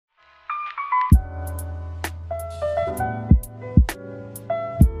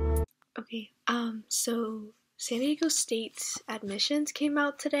Okay, so San Diego State's admissions came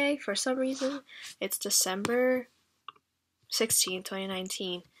out today for some reason. It's December 16,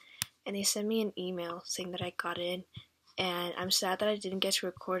 2019, and they sent me an email saying that I got in, and I'm sad that I didn't get to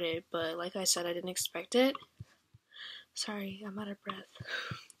record it, but like I said, I didn't expect it. Sorry, I'm out of breath.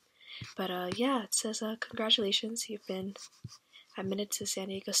 But yeah, it says, congratulations, you've been admitted to San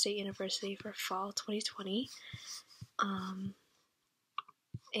Diego State University for fall 2020.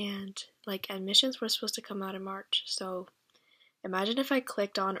 And like admissions were supposed to come out in March, so imagine if I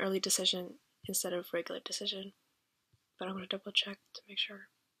clicked on early decision instead of regular decision, but I'm gonna double check to make sure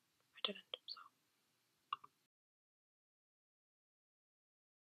I didn't.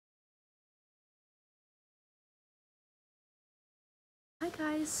 Hi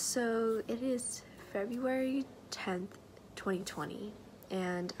guys, so it is February 10th, 2020,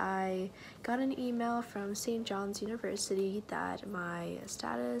 and I got an email from St. John's University that my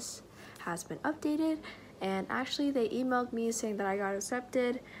status has been updated, and actually they emailed me saying that I got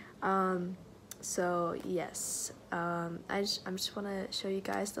accepted. So yes, I just want to show you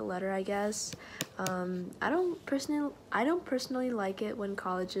guys the letter, I guess. I don't personally like it when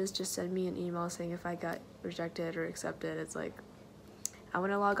colleges just send me an email saying if I got rejected or accepted. It's like, I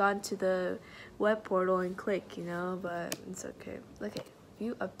want to log on to the web portal and click, you know, but it's okay. Okay,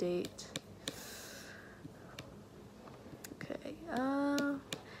 view update. Okay,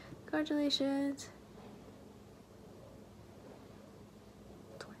 congratulations.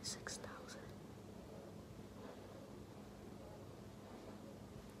 26,000.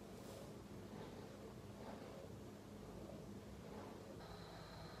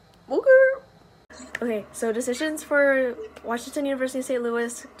 Okay, so decisions for Washington University St.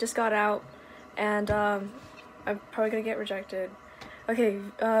 Louis just got out, and I'm probably gonna get rejected. Okay,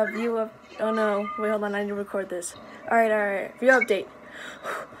 view up. Oh no, wait, hold on, I need to record this. Alright, view update.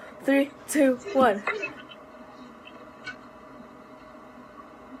 3, 2, 1.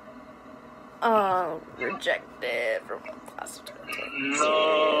 Rejected from class of 2020.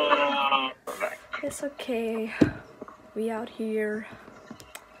 No. It's okay. We out here.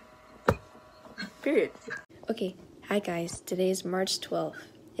 Period. Okay, hi guys. Today is March 12th.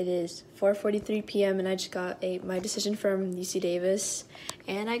 It is 4:43 p.m. and I just got my decision from UC Davis,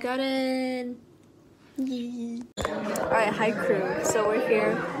 and I got in. Alright, hi crew. So we're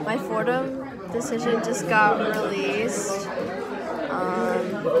here. My Fordham decision just got released.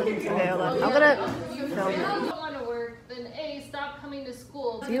 Okay, hold on. I'm gonna film it. Want to work, then A, stop coming to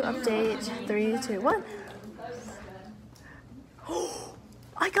school. View update. 3, 2, 1.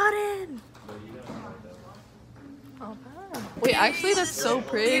 I got in. Oh, wow. Wait, actually, that's so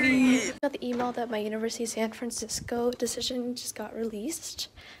pretty. I got the email that my University of San Francisco decision just got released.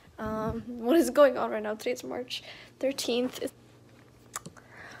 What is going on right now? Today's March 13th.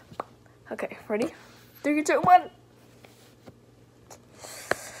 Okay, ready? 3, 2, 1.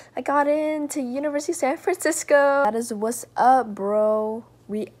 I got into University of San Francisco. That is what's up, bro.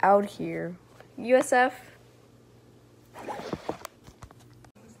 We out here. USF.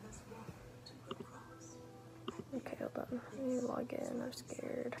 Okay, hold on. Let me log in. I'm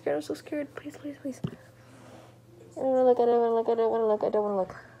scared. I'm so scared. Please, please, please. I don't want to look. I don't want to look. I don't want to look. I don't want to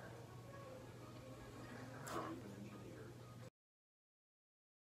look.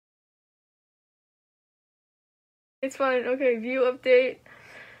 It's fine. Okay, view update.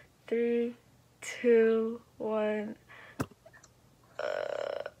 3, 2, 1.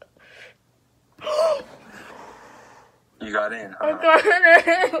 You got in, huh? I got in.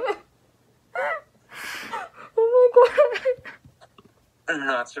 Oh my god.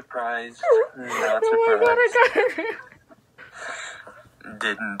 Not surprised. Not surprised. Oh my god, I got in.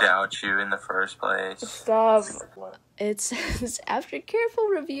 Didn't doubt you in the first place. Stop. It says, after careful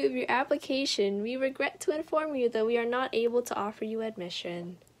review of your application, we regret to inform you that we are not able to offer you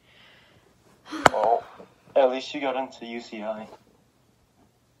admission. Well, at least you got into UCLA.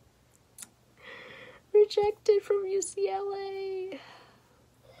 Rejected from UCLA.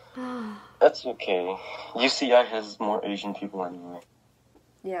 That's okay. UCI has more Asian people anyway.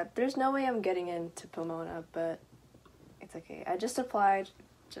 Yeah, there's no way I'm getting into Pomona, but it's okay. I just applied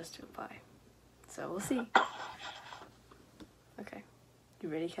just to apply. So we'll see. Okay. You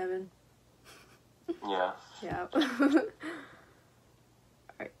ready, Kevin? Yeah. Yeah.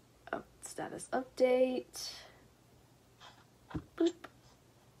 Alright. Status update. Boop.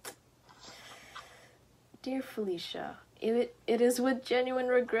 Dear Felicia, it is with genuine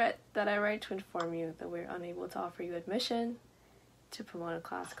regret that I write to inform you that we're unable to offer you admission to Pomona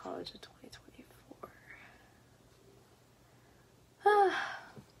College of 2024.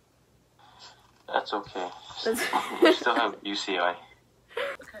 That's okay. We still have UCI.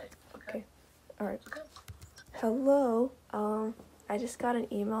 Okay. Alright. Hello. I just got an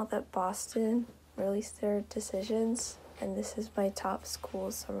email that Boston released their decisions, and this is my top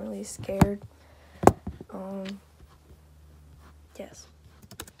school, so I'm really scared. Yes.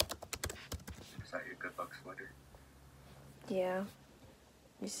 Is that your good luck sweater? Yeah.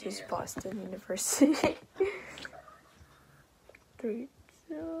 This is Yeah. Boston University. 3,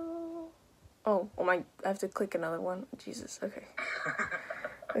 2... Oh my, I have to click another one. Jesus, okay.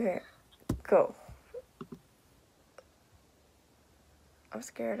 Okay, go. I'm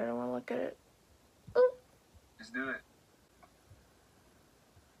scared, I don't want to look at it. Oh. Just do it.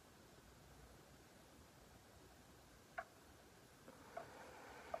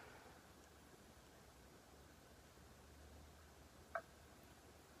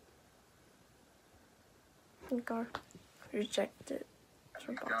 God, rejected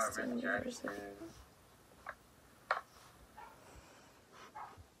from You got Boston rejected. University.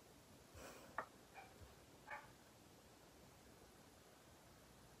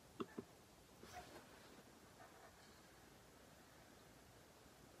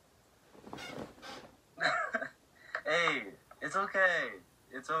 Hey, it's okay.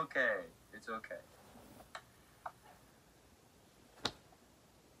 It's okay. It's okay.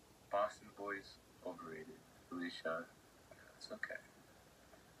 Boston boys overrated. Alicia, it's okay.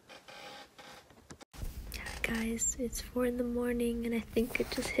 Guys, it's 4 in the morning and I think it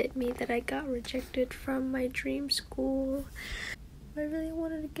just hit me that I got rejected from my dream school. I really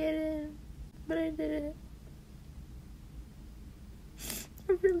wanted to get in, but I didn't.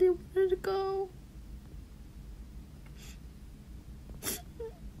 I really wanted to go.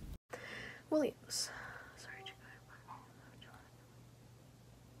 Williams. Sorry,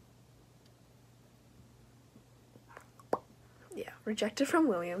 yeah, rejected from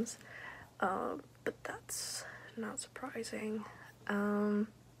Williams. But that's not surprising. Alright,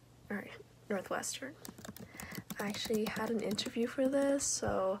 Northwestern. I actually had an interview for this,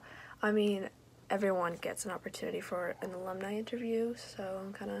 so I mean, everyone gets an opportunity for an alumni interview, so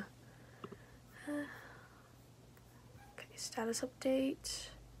I'm kind of okay, status update.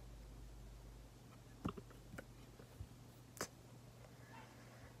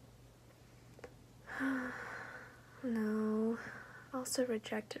 No, also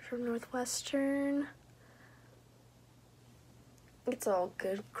rejected from Northwestern. It's all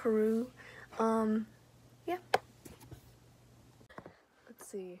good, crew. Yeah. Let's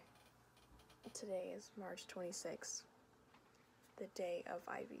see. Today is March 26th, the day of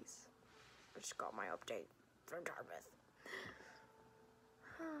Ivies. I just got my update from Dartmouth.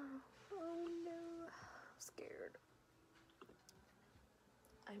 Oh no, I'm scared.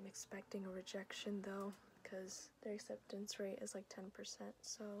 I'm expecting a rejection though, because their acceptance rate is like 10%,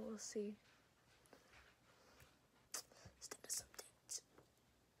 so we'll see. Status update.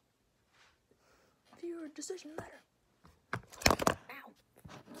 Viewer decision letter. Ow.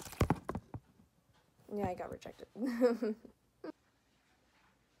 Yeah, I got rejected.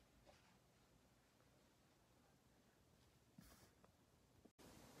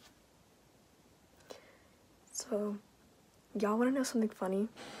 So, y'all want to know something funny?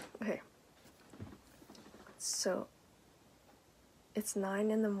 Okay. So, it's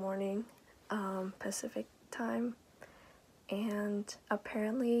 9 in the morning, Pacific time, and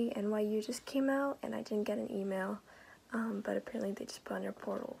apparently NYU just came out, and I didn't get an email, but apparently they just put on their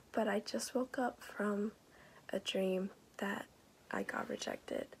portal. But I just woke up from a dream that I got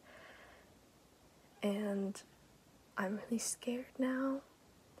rejected, and I'm really scared now.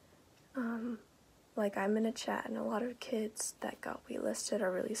 Like, I'm in a chat, and a lot of kids that got waitlisted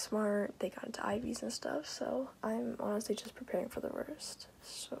are really smart. They got into Ivies and stuff, so I'm honestly just preparing for the worst.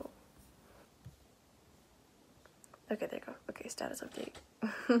 So, okay, there you go. Okay, status update.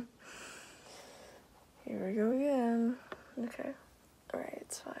 Here we go again. Okay, alright,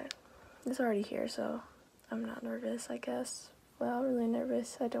 it's fine. It's already here, so I'm not nervous, I guess. Well, really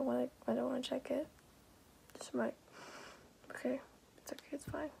nervous. I don't want to check it. Just might. Okay, it's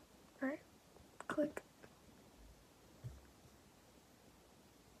fine. Alright, click.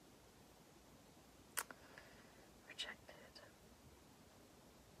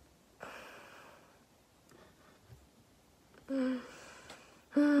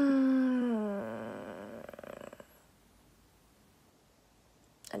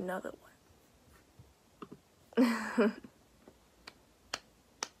 Another one.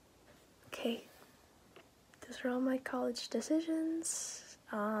 Okay, those are all my college decisions.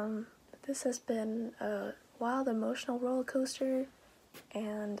 This has been a wild emotional roller coaster,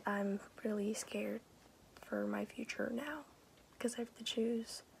 and I'm really scared for my future now because I have to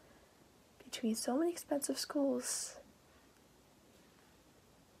choose between so many expensive schools.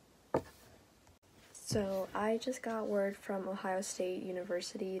 So I just got word from Ohio State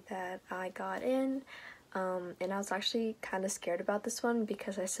University that I got in, and I was actually kind of scared about this one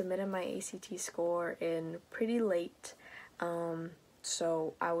because I submitted my ACT score in pretty late.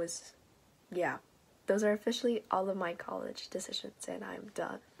 So I was, yeah, those are officially all of my college decisions, and I'm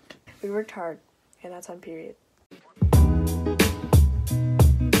done. We worked hard, and that's on period.